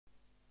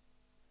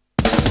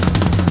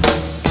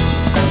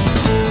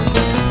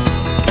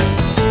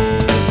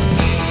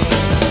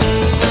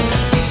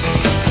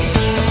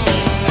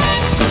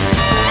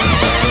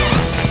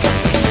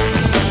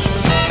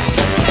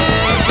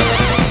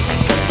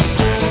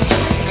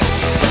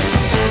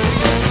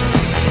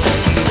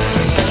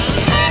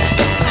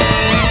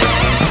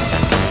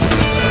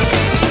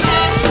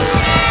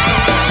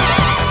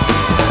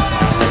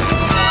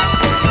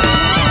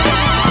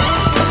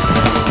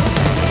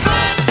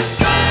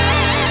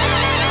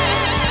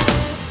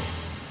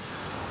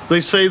They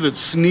say that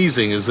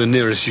sneezing is the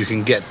nearest you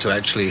can get to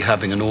actually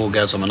having an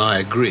orgasm, and I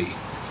agree.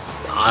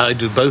 I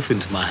do both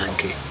into my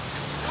hanky.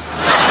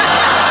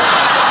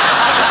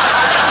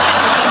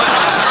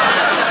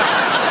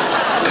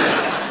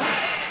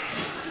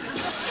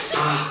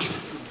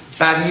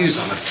 Bad news,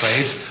 I'm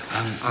afraid.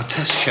 Our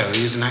tests show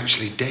he isn't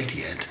actually dead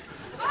yet.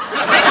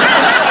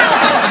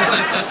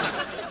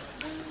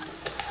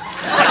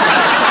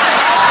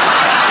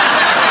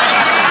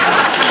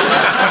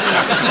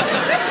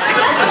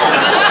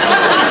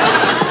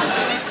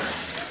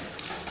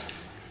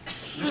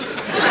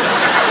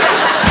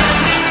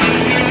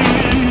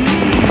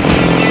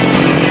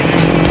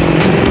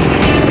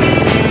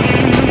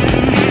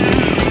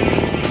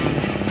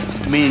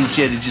 Me and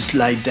Jed had just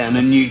laid down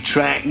a new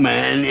track,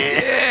 man.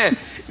 Yeah,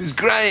 it's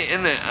great,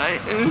 isn't it?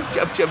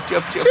 Chop, chop,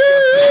 chop, chop, chop.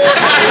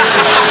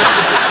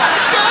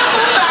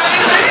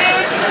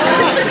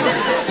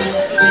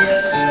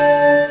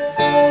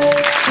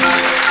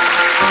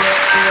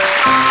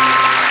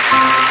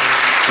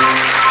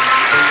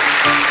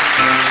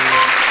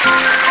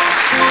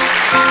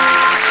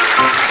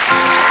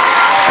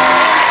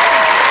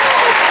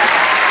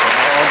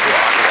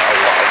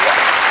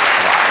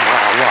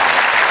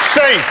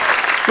 Steve!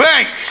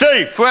 Frank!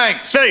 Steve!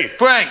 Frank! Steve!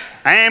 Frank!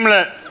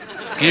 Hamlet!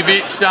 Give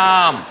it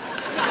some.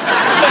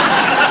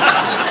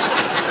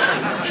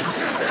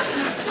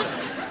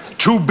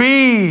 To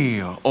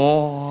be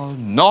or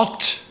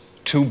not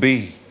to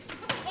be?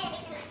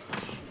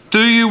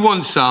 Do you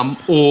want some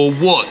or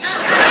what?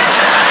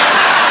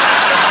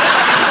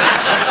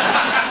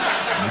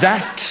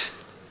 That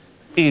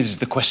is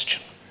the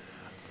question.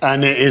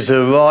 And it is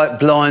a right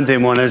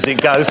blinding one as it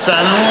goes,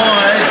 son. All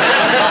right.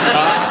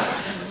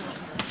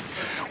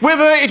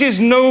 Whether it is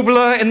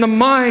nobler in the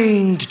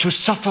mind to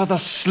suffer the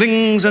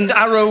slings and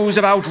arrows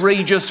of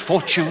outrageous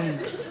fortune.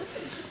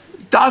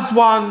 Does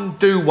one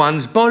do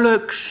one's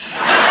bollocks?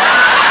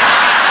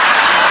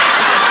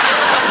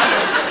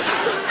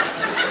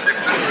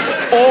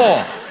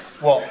 Or...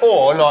 What,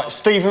 or like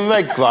Stephen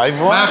Redgrave,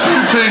 right?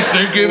 Matthew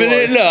Pearson giving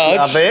it large.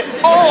 Love it.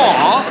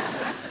 Or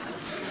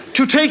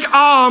to take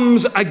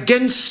arms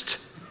against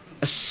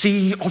a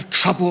sea of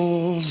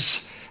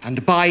troubles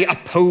and by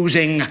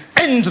opposing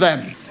end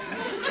them.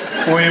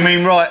 What do you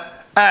mean, right?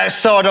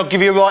 Outside, I'll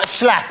give you a right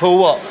slap, or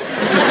what?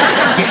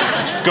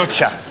 Yes.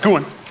 Gotcha. Go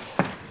on.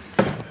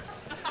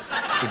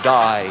 To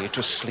die,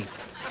 to sleep,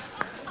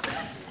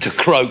 to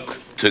croak,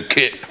 to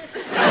kip.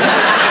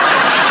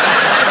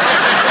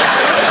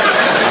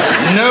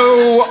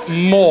 No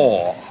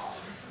more.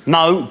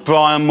 No,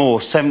 Brian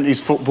Moore,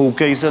 70s football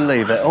geezer,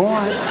 leave it, all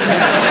right?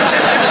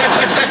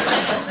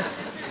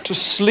 To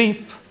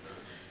sleep,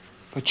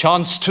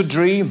 perchance to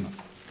dream.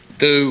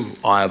 Do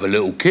I have a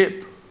little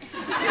kip?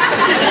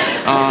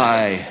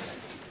 Aye,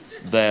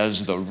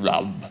 there's the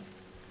rub.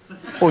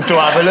 Or do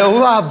I have a little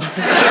rub?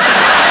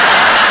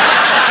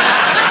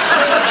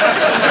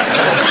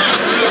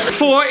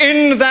 For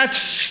in that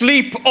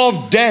sleep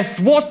of death,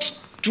 what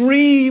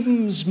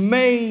dreams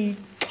may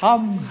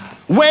come?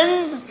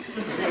 When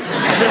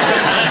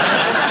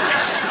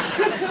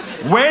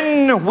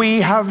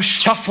we have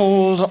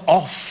shuffled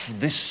off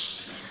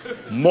this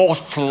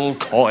mortal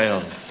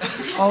coil.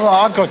 All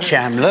right, I got you,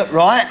 Hamlet,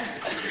 right?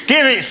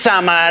 Give it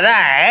some of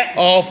that.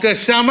 After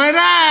some of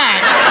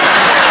that.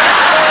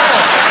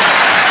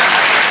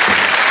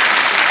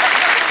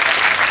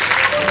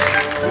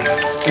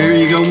 Here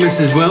you go,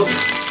 Mrs.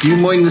 Welts. You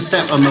mind the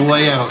step on the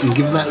way out and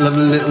give that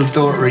lovely little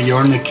daughter of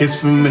yours a kiss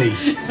from me.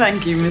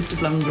 Thank you, Mr.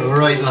 Plumbury. All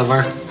right,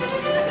 lover.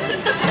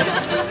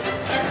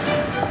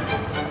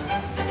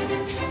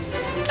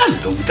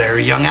 Hello there,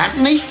 young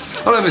Anthony.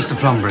 Hello, Mr.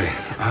 Plumbury.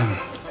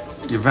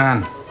 Your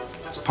van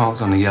is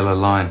parked on the yellow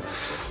line.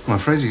 I'm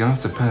afraid you're going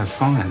to have to pay a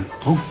fine.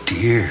 Oh,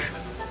 dear.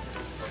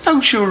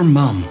 How's your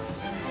mum?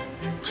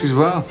 She's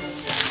well.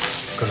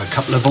 Got a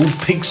couple of old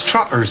pig's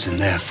trotters in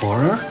there for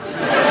her.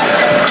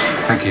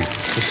 Thank you.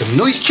 With some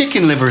nice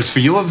chicken livers for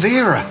you,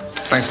 Vera.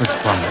 Thanks, Mr.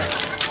 Plumbury.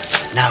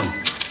 Now,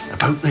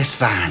 about this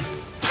van.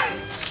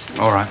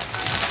 All right.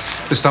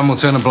 This time we'll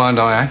turn a blind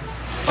eye, eh?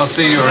 I'll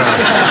see you around.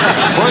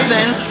 Bye,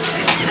 then.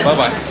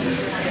 Bye-bye.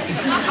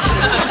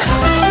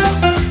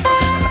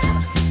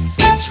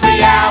 It's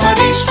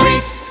Reality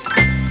Street.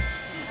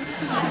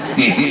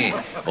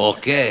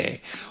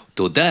 Okay.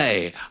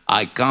 Today,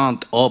 I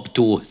count up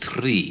to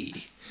 3.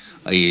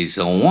 It's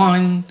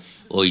 1,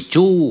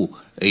 2,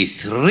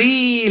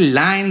 3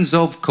 lines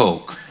of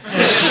coke.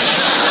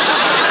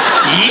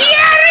 Yariba!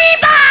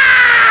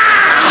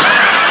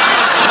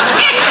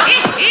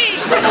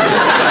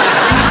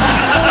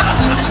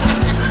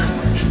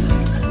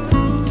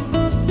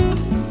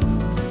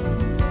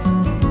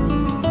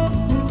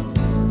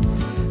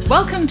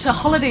 Welcome to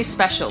Holiday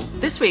Special.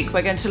 This week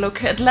we're going to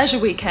look at leisure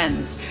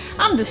weekends.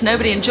 And as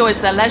nobody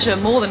enjoys their leisure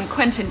more than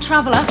Quentin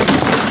Traveller, I've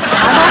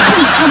asked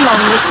him to come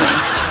along with me.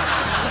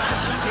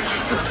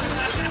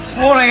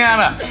 Morning,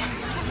 Anna.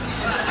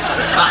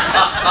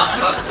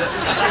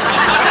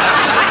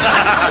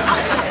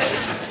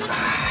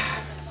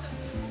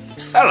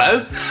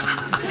 Hello.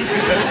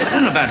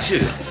 about you,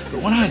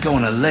 but when I go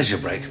on a leisure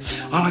break,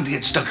 I like to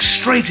get stuck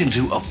straight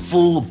into a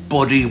full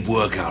body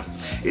workout.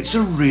 It's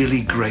a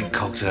really great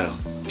cocktail.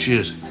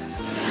 Cheers.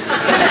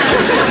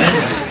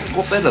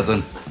 What better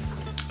than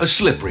a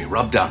slippery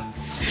rub down?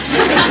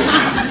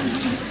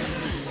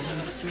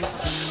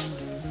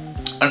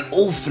 And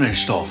all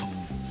finished off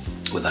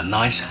with a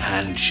nice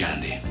hand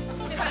shandy.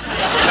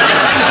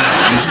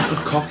 That isn't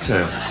a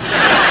cocktail.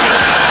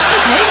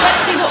 Okay,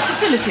 let's see what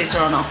facilities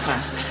are on offer.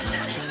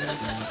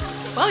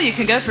 Well, you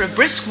can go for a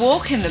brisk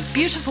walk in the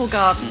beautiful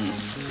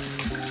gardens.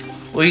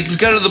 Well, you can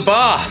go to the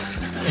bar.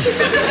 You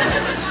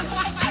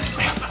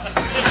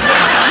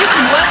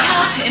can work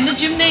out in the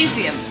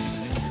gymnasium.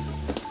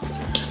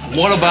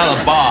 What about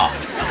a bar?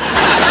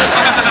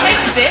 Take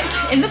a dip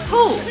in the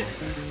pool.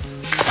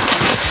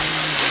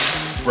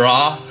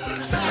 Bra?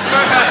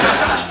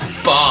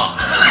 Bar.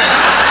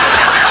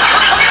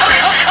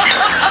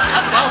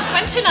 While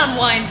Quentin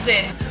unwinds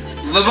in,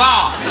 The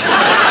bar.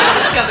 I've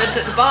discovered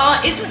that the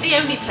bar isn't the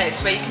only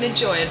place where you can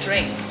enjoy a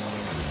drink.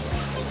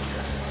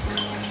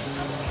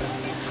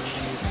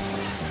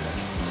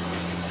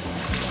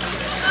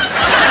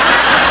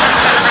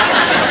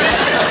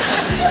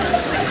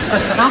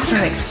 But after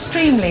an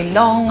extremely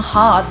long,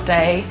 hard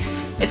day,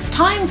 it's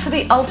time for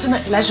the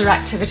ultimate leisure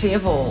activity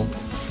of all,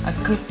 a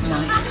good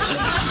night's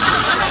sleep.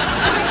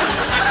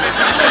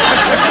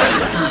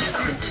 I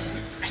could.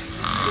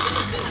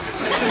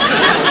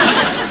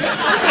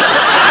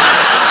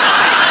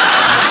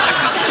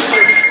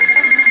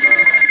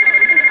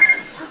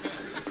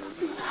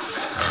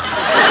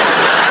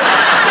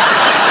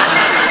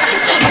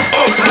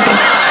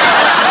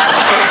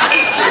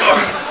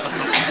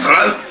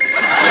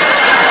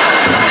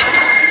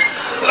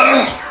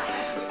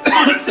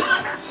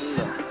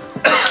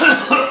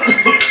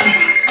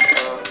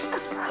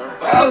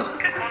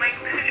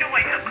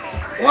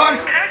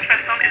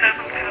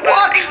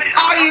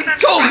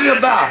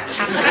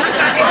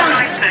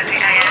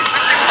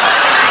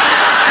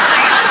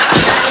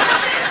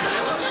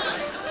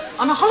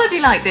 On a holiday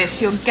like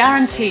this, you're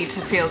guaranteed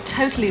to feel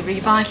totally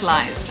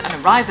revitalised and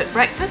arrive at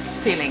breakfast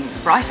feeling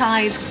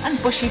bright-eyed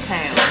and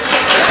bushy-tailed.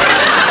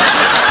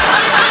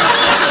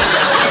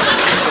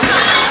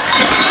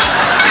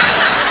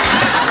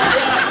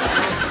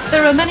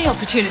 There are many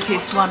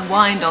opportunities to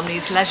unwind on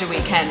these leisure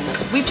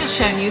weekends. We've just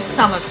shown you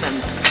some of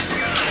them.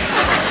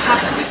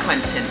 Haven't we,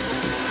 Quentin?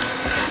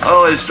 I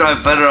always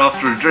drive better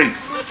after a drink.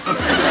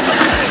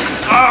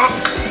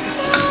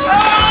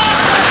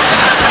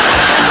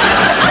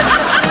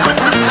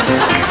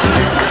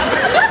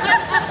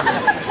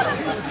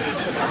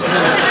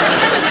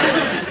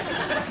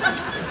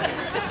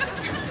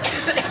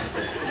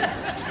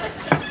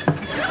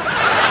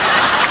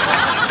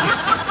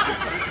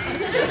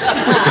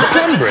 Mr.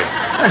 Plumbury.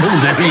 Hello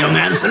there, young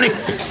Anthony.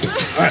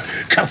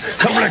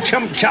 Couple of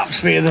chump chops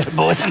for you there,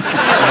 boy.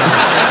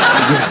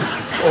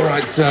 All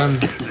right,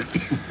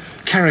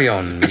 carry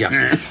on,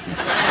 yeah.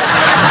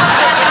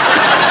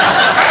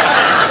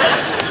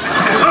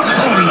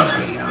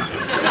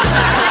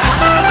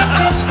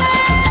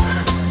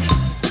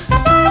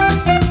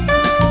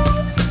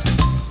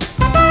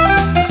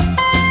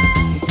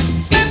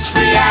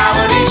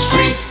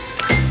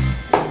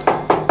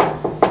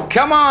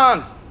 Come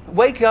on,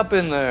 wake up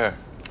in there.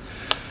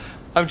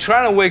 I'm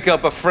trying to wake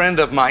up a friend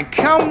of mine.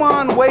 Come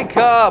on, wake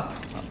up.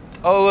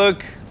 Oh,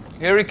 look,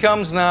 here he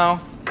comes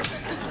now.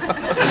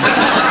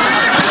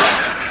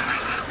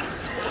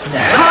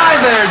 Hi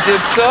there,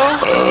 Dipso.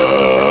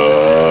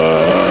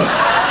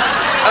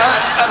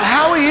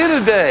 How are you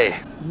today?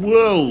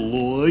 Well,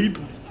 Lloyd,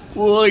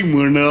 I'm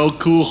an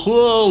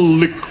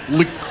alcoholic.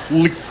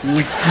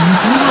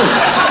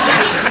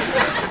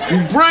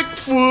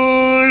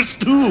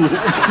 Breakfast!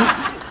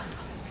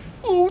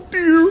 Oh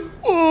dear,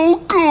 all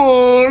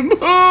gone.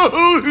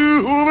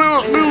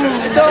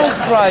 Don't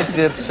cry,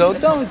 Dipso,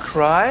 don't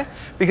cry.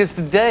 Because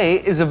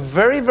today is a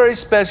very, very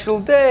special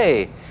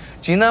day.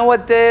 Do you know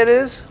what day it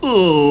is?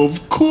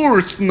 Of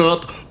course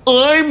not.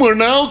 I'm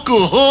an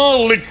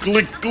alcoholic.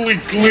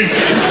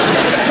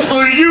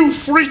 Are you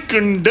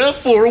freaking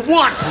deaf or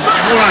what?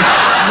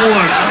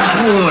 What?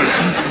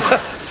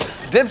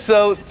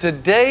 Dipso,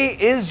 today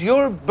is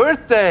your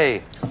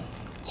birthday.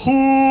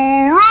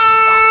 Hooray!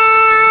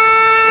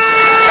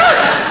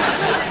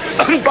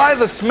 By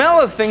the smell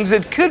of things,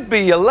 it could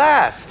be your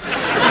last.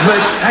 But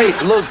hey,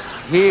 look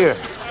here.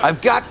 I've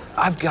got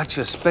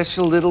you a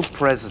special little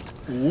present.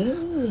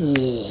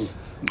 Ooh.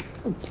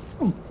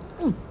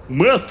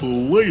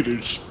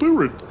 Methylated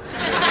spirit.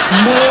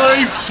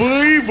 My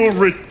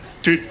favorite.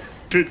 Gee,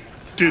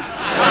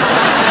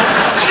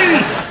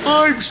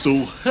 I'm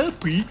so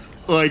happy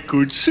I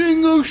could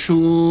sing a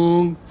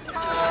song.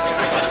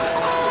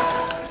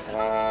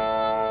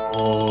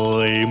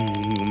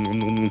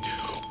 I'm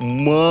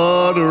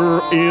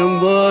mother in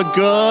the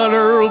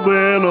gutter,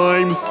 then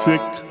I'm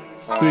sick.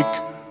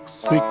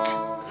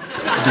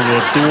 The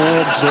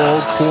dogs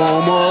all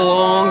come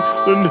along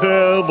and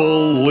have a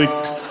lick.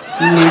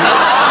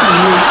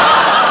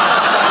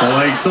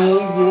 I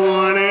don't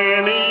want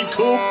any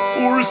coke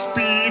or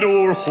speed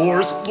or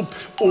horse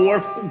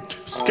or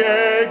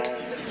skag.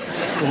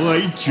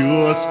 I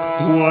just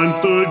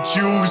want the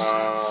juice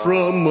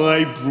from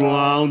my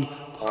brown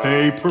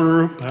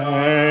paper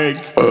bag.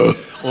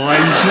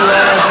 I'm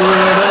glad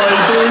that I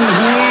don't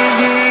live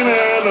in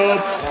an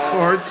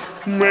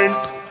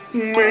apartment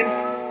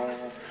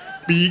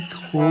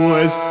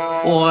because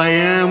I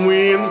am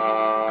in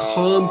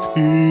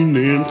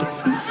continent.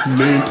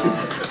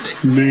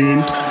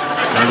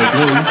 Gotta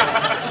go.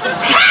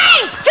 Hey,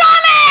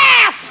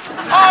 dumbass!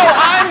 Oh,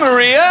 hi,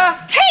 Maria.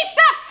 Keep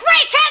the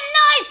freaking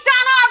noise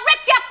down or I'll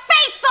rip your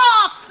face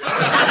off!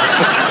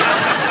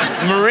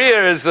 Maria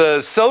is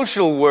a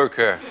social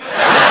worker. Blow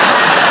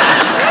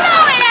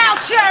it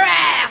out your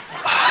ass!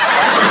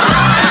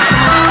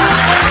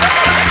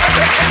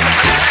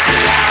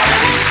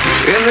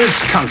 In this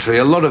country,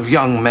 a lot of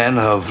young men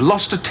have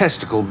lost a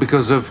testicle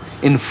because of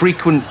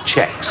infrequent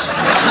checks.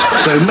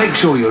 So make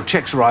sure your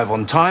checks arrive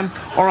on time,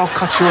 or I'll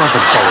cut your other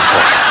bolt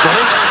off. Got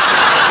it?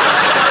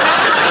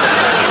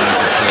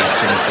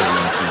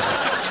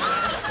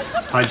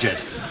 Hi, Jed.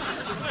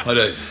 Hi,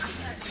 Dave.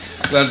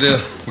 Glad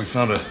we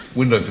found a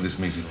window for this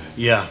meeting.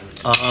 Yeah.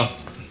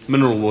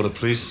 Mineral water,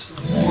 please.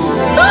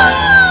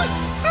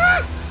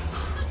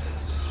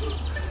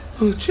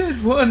 Oh,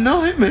 Jed, what a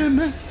nightmare,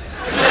 man.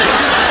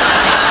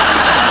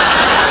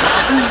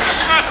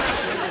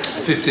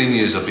 15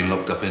 years I've been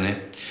locked up in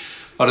here.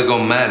 I'd have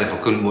gone mad if I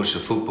couldn't watch the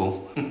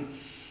football.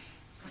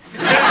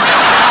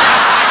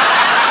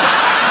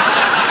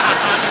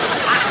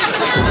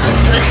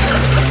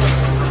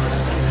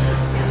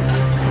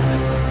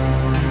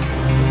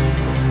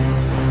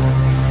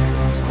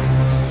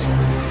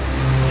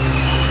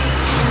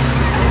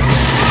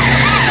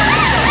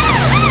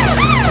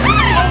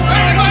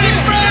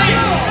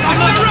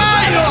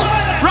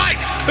 Right,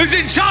 who's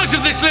in charge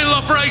of this little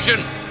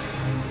operation?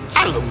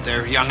 Hello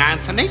there, young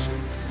Anthony.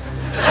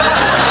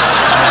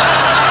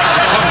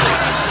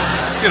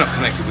 You're not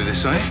connected with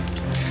this, are you?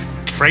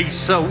 Afraid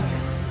so.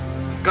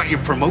 Got your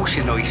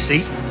promotion, I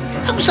see.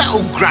 How's that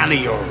old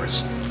granny of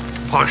yours?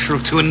 Partial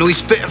to a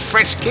nice bit of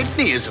fresh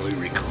kidney, as I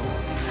recall.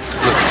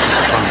 Look,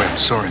 Mr. Conway, I'm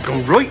sorry.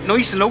 Go right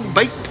nice and old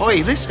baked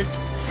pie, this it.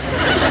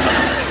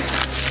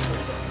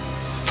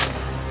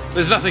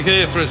 There's nothing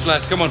here for us,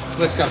 lads. Come on,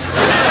 let's go.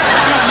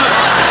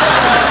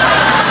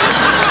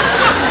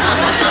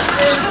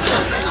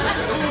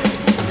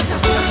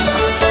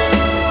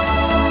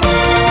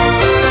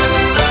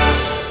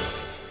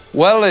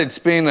 Well, it's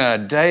been a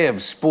day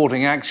of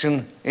sporting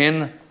action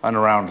in and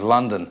around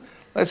London.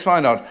 Let's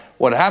find out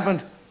what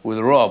happened with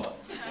Rob.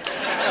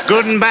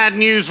 Good and bad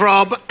news,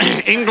 Rob.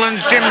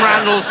 England's Jim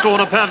Randall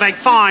scored a perfect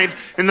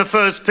 5 in the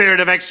first period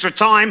of extra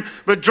time,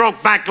 but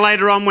dropped back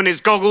later on when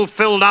his goggle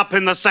filled up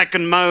in the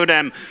second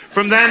modem.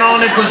 From then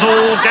on, it was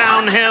all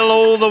downhill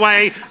all the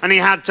way, and he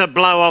had to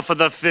blow off at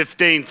the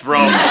 15th,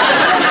 Rob.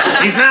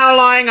 He's now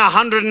lying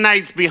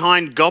 108th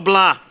behind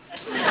Gobbler.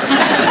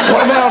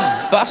 What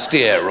about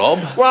Bustier, Rob?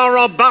 Well,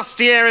 Rob,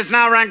 Bustier is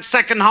now ranked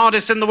second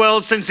hardest in the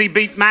world since he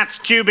beat Matt's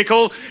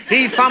cubicle.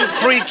 He thumped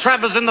 3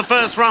 Trevors in the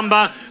first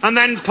rumba and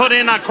then put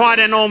in a quite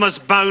enormous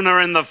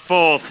boner in the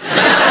fourth.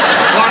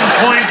 At one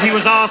point, he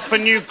was asked for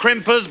new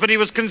crimpers, but he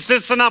was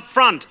consistent up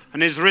front,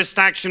 and his wrist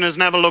action has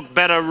never looked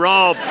better,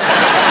 Rob.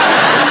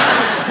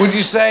 Would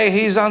you say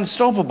he's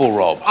unstoppable,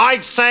 Rob?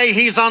 I'd say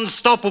he's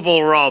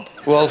unstoppable, Rob.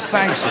 Well,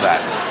 thanks for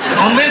that.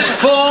 On this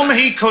form,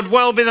 he could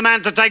well be the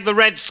man to take the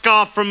red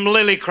scarf from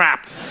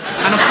Lillicrap.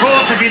 And of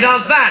course, if he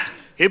does that,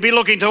 he'll be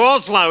looking to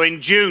Oslo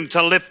in June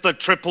to lift the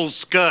triple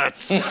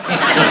skirts.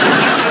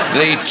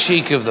 The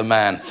cheek of the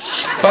man.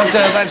 But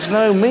that's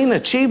no mean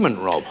achievement,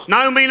 Rob.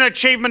 No mean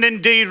achievement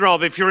indeed,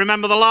 Rob. If you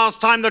remember the last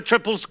time the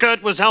triple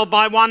skirt was held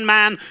by one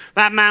man,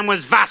 that man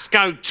was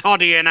Vasco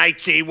Toddy in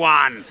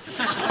 81.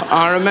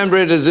 I remember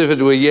it as if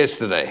it were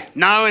yesterday.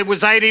 No, it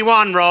was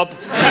 81, Rob.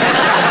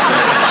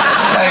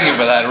 Thank you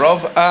for that,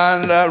 Rob.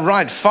 And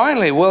right,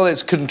 finally, well,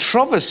 it's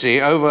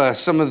controversy over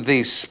some of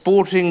the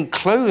sporting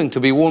clothing to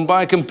be worn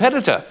by a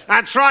competitor.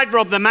 That's right,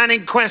 Rob. The man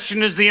in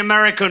question is the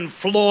American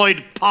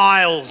Floyd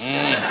Piles.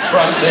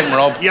 Trust him,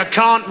 Rob. You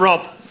can't,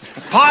 Rob.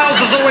 Piles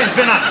has always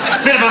been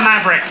a bit of a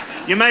maverick.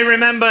 You may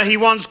remember he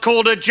once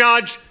called a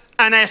judge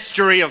an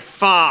estuary of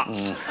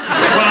farts.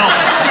 Well,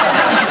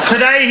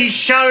 today he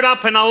showed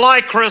up in a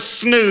lycra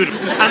snood,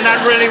 and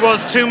that really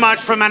was too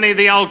much for many of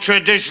the old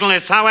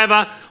traditionalists.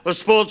 However, the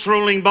sports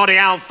ruling body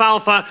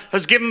Alfalfa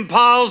has given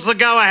Piles the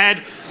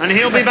go-ahead, and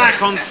he'll be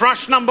back on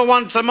thrush number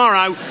 1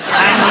 tomorrow,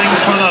 angling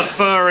for the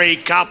Furry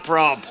Cup,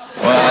 Rob.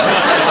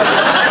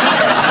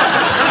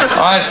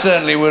 I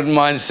certainly wouldn't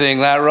mind seeing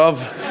that, Rob.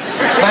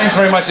 Thanks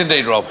very much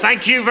indeed, Rob.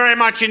 Thank you very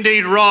much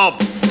indeed, Rob.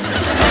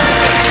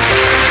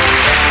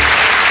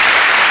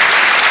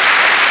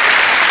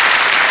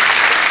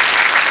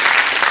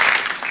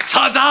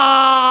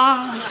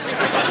 Ta-da!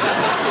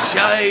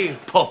 J.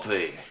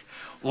 Poppy.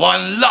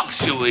 One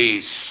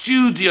luxury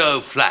studio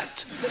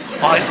flat.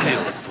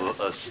 Ideal for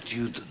a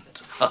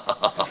student.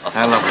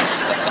 How lovely.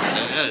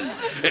 Yes.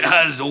 It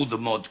has all the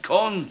mod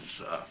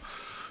cons.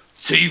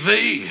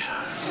 TV.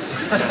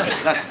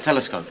 That's a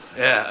telescope.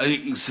 Yeah, and you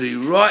can see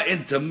right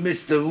into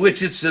Mr.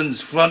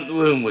 Richardson's front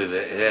room with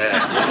it,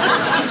 yeah.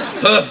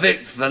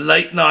 Perfect for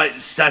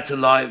late-night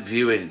satellite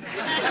viewing.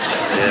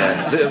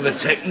 Yeah, bit of a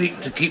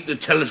technique to keep the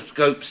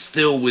telescope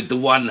still with the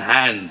one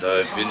hand, though,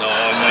 if you know what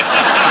I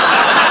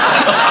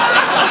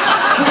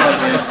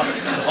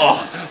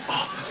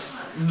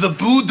mean. The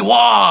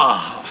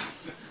boudoir.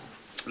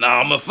 Now,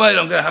 I'm afraid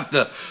I'm going to have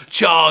to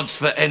charge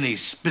for any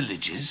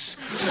spillages.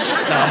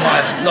 Now,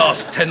 my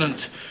last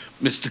tenant,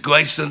 Mr.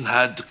 Grayson,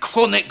 had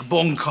chronic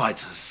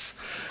bronchitis.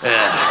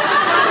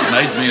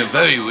 Made me a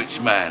very rich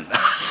man.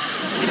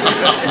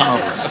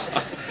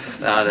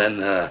 Now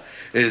then,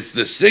 here's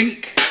the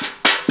sink.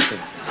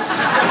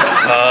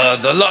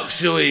 The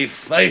luxury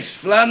face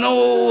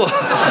flannel.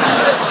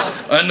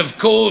 And, of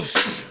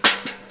course,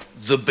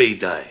 the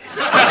bidet.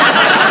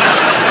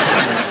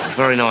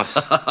 Very nice.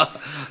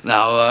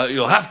 Now,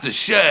 you'll have to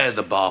share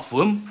the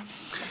bathroom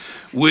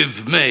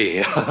with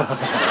me.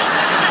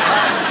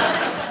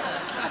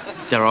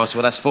 Dare I ask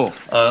what that's for?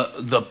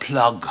 The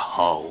plug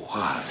hole.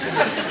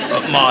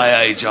 At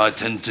my age, I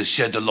tend to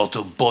shed a lot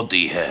of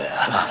body hair.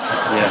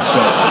 Yeah,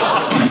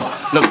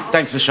 sure. Look,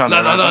 thanks for showing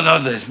me. No,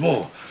 there's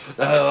more.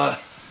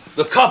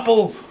 The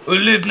couple who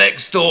live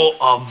next door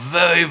are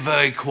very,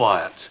 very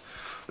quiet,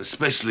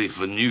 especially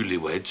for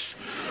newlyweds.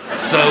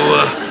 So,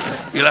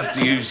 you'll have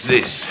to use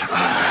this.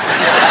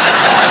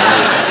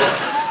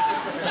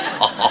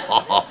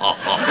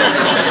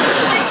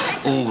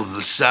 Oh,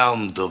 the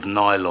sound of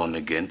nylon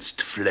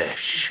against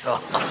flesh. Yeah,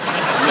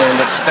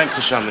 look, thanks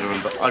for showing me the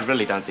room, but I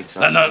really don't think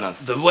so. No.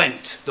 The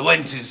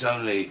rent is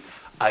only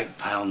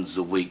 £8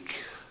 a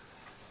week.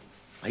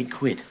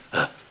 £8?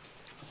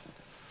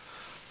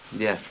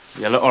 Yeah,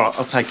 look, all right,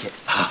 I'll take it.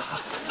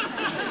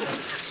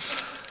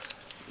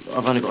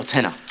 I've only got a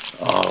tenner.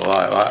 Oh,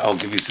 right, I'll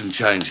give you some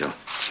change. I'm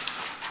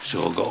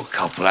sure I've got a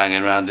couple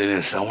hanging around in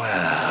here somewhere.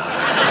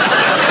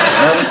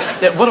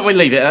 Yeah, why don't we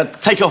leave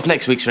it? Take it off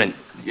next week's rent.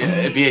 Yeah,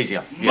 it'd be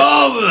easier. Yeah.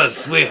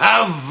 Marvellous! We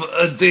have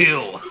a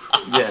deal.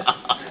 Yeah,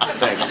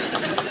 thanks.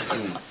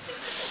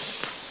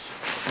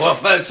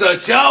 Professor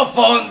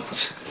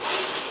Chalfont,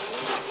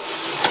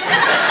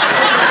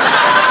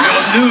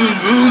 your new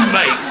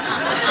roommate.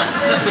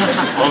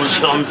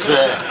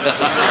 Enchanté.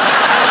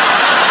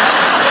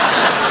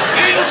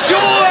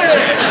 Enjoy!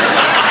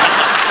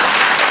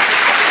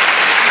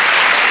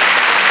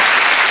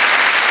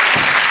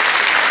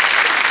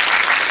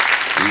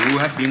 You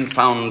have been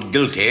found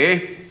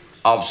guilty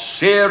of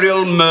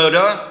serial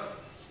murder,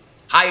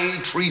 high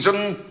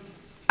treason,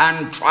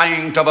 and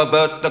trying to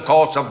pervert the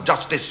course of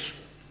justice.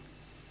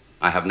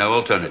 I have no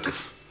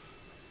alternative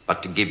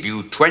but to give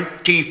you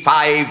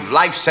 25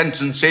 life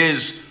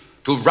sentences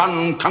to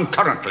run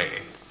concurrently.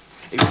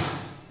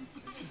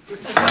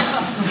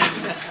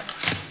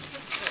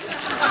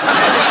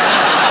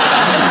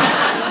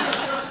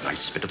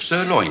 Nice bit of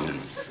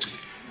sirloin.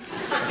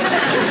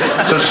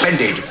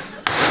 Suspended.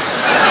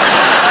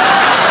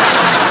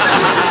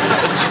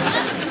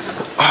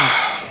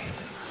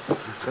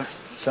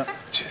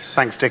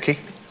 Thanks, Dickie.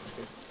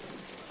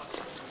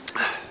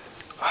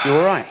 You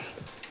all right?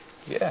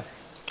 Yeah.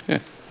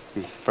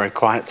 Very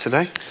quiet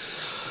today.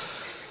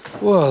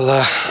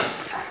 Well,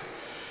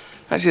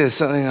 actually, there's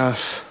something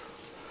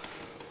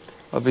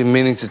I've been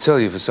meaning to tell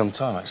you for some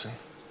time, actually.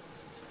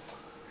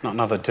 Not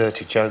another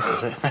dirty joke,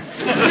 is it?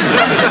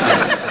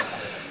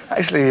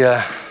 Actually,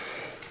 I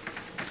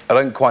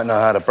don't quite know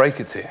how to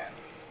break it to you.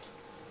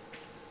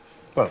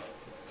 Well,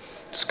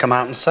 just come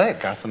out and say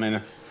it, Gareth. I mean,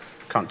 I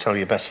can't tell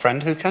your best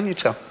friend. Who can you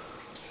tell?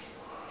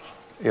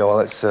 Yeah, well,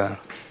 that's a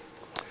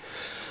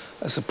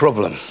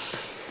problem.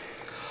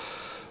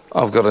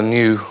 I've got a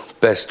new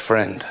best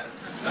friend.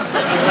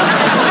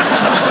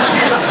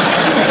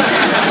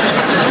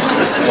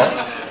 What?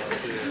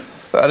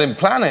 I didn't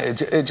plan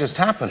it. It just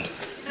happened.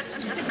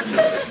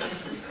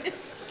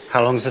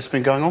 How long has this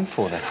been going on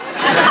for, then?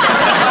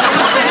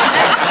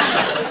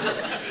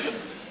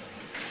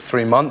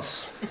 3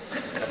 months.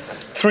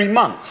 3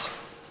 months?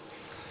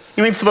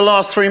 You mean for the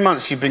last 3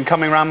 months you've been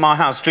coming around my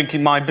house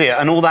drinking my beer,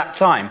 and all that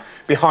time,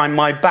 behind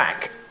my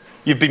back,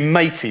 you've been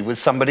matey with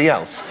somebody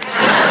else?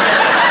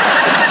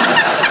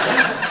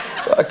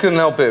 I couldn't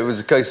help it. It was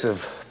a case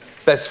of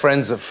best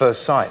friends at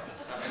first sight.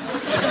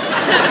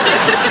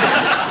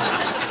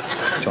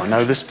 Do I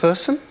know this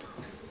person?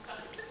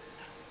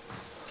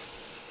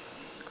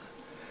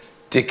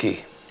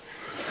 Dickie.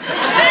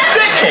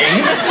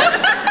 Dickie?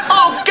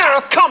 Oh,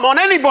 Gareth, come on,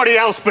 anybody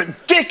else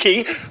but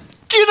Dickie.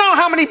 Do you know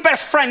how many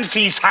best friends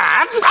he's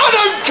had? I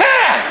don't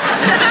care!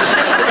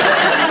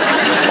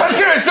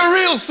 It's a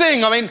real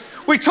thing. I mean,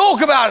 we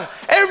talk about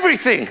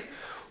everything.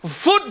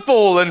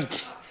 Football and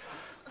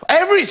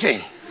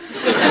everything.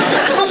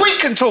 But we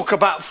can talk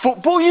about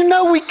football, you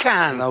know we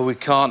can. No, we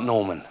can't,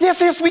 Norman.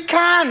 Yes, we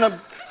can. A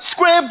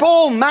square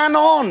ball, man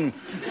on.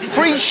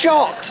 Free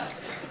shot.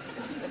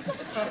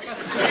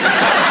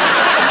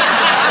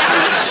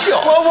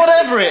 Well,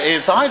 whatever it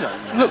is, I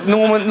don't know. Look,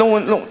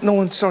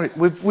 Norman, sorry.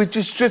 We've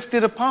just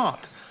drifted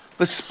apart.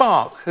 The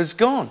spark has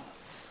gone.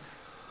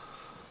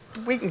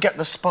 We can get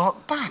the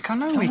spark back, I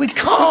know We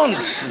can't.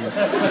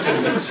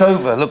 It's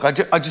over. Look,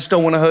 I just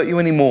don't want to hurt you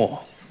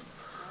anymore.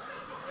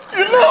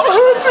 You're not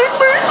hurting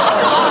me.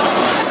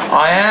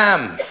 I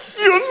am.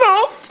 You're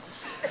not.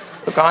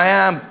 Look, I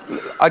am.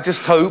 I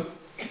just hope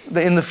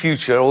that in the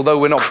future, although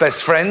we're not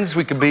best friends,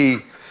 we could be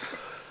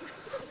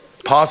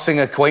passing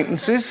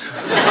acquaintances.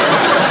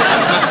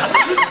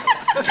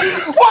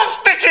 What's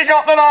sticking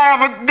up that I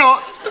haven't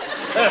got?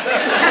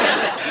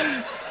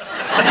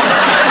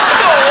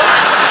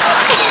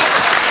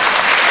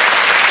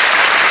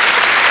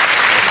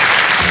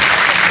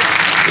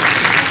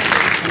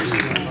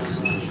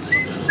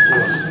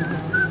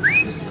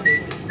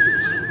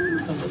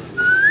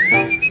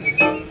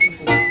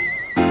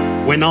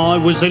 When I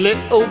was a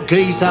little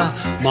geezer,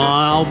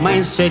 my old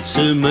man said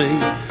to me,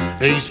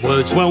 these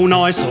words well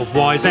nice of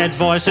wise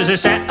advice as I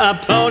sat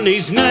upon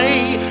his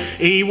knee.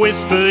 He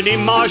whispered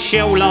in my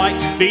shell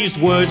like these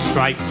words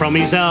straight from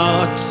his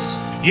heart.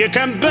 You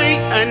can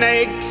beat an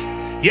egg,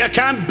 you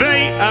can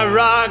beat a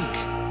rug,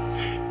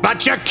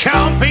 but you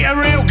can't beat a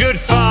real good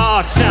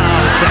fart. So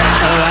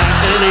better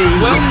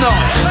happening. Well,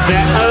 nice.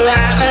 Better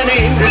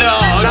happening.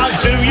 Large. Don't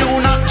do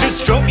your nut,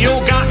 just drop your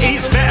gut,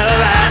 it's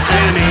better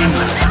happening.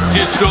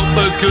 Just drop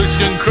a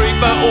cushion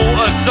creeper or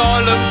a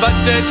silent but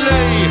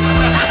deadly.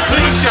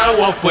 Please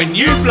show off when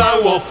you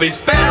blow off, it's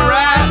better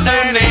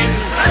happening.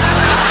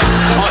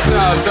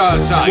 I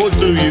say. What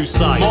do you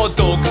say? My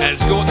dog has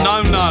got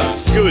no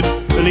nose. Good,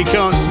 and he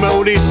can't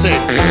smell this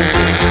scent.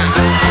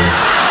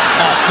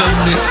 I felt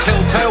this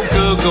telltale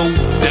gurgle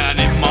down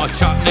in my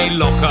chutney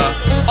locker.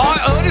 I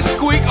heard a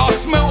squeak, I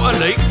smelt a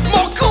leak.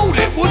 My God,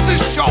 it was a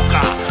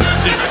shocker.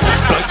 This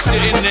bloke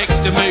sitting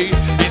next to me,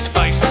 his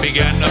face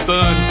began to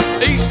burn.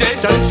 He said,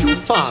 don't you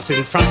fart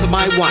in front of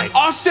my wife.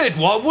 I said,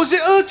 what, was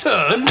it her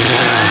turn?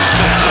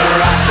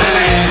 Better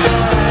happening.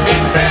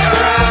 It's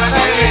better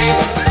happening.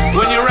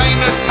 When your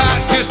anus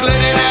patch, just let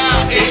it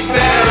out. It's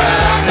better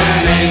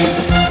happening.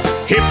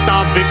 If the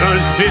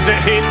vicar's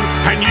visiting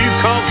and you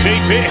can't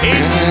keep it in,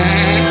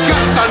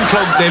 just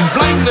unclog them,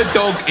 blame the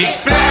dog.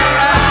 It's better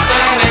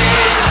happening.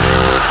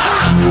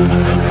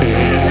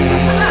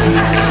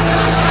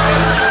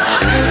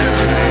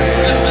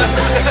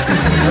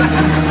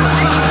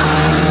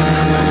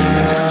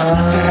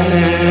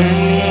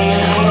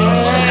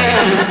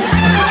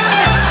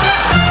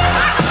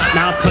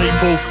 Now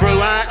people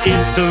throughout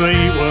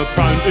history were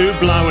prone to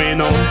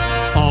blowing off.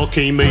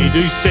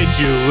 Archimedes said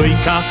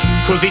Eureka,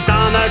 cause he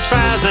done a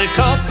trouser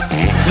cough.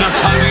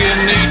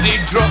 Napoleon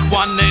needed drop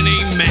one, then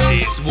he met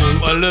his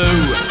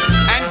Waterloo.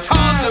 And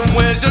Tarzan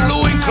wears a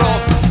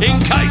loincloth in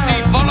case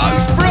he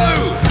follows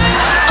through.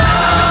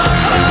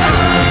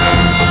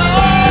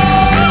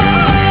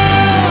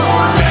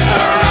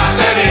 Better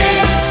happening.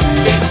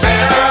 It's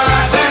better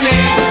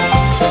happening.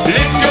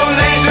 Lift your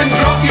legs and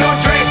drop your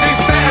drinks.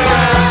 It's better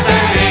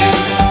happening.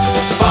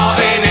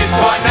 Farting is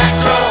quite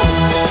natural.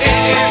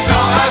 It is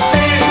not a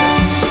sin.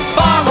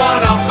 Fire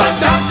one off but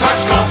don't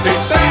touch cough.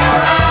 It's better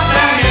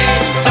happening.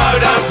 So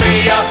don't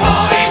be a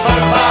party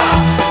pooper.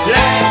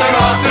 Let the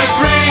rockers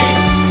ring.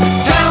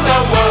 Tell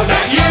the world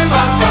that you've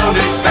unrolled.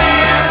 It's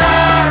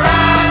better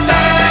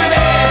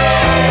happening.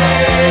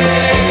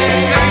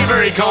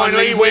 Very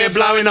kindly, we're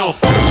blowing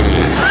off.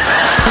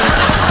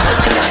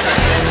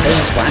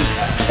 Here's one.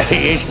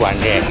 Here's one,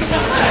 yeah.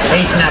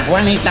 Here's another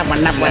one, here's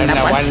another one,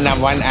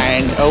 another one,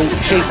 and oh,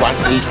 she's one,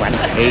 he's one,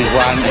 he's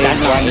one,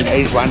 he's one,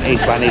 he's one,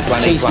 he's one, he's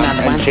one, he's one,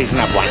 and she's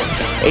another one.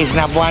 Here's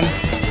another one.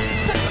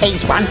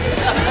 He's one.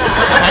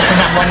 That's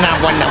another one,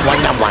 another one, another one,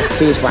 another one.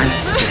 She's one.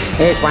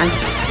 Here's one.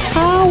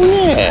 Oh,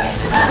 yeah.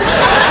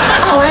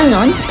 Oh, hang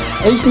on.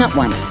 He's not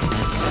one.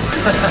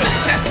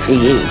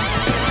 He is.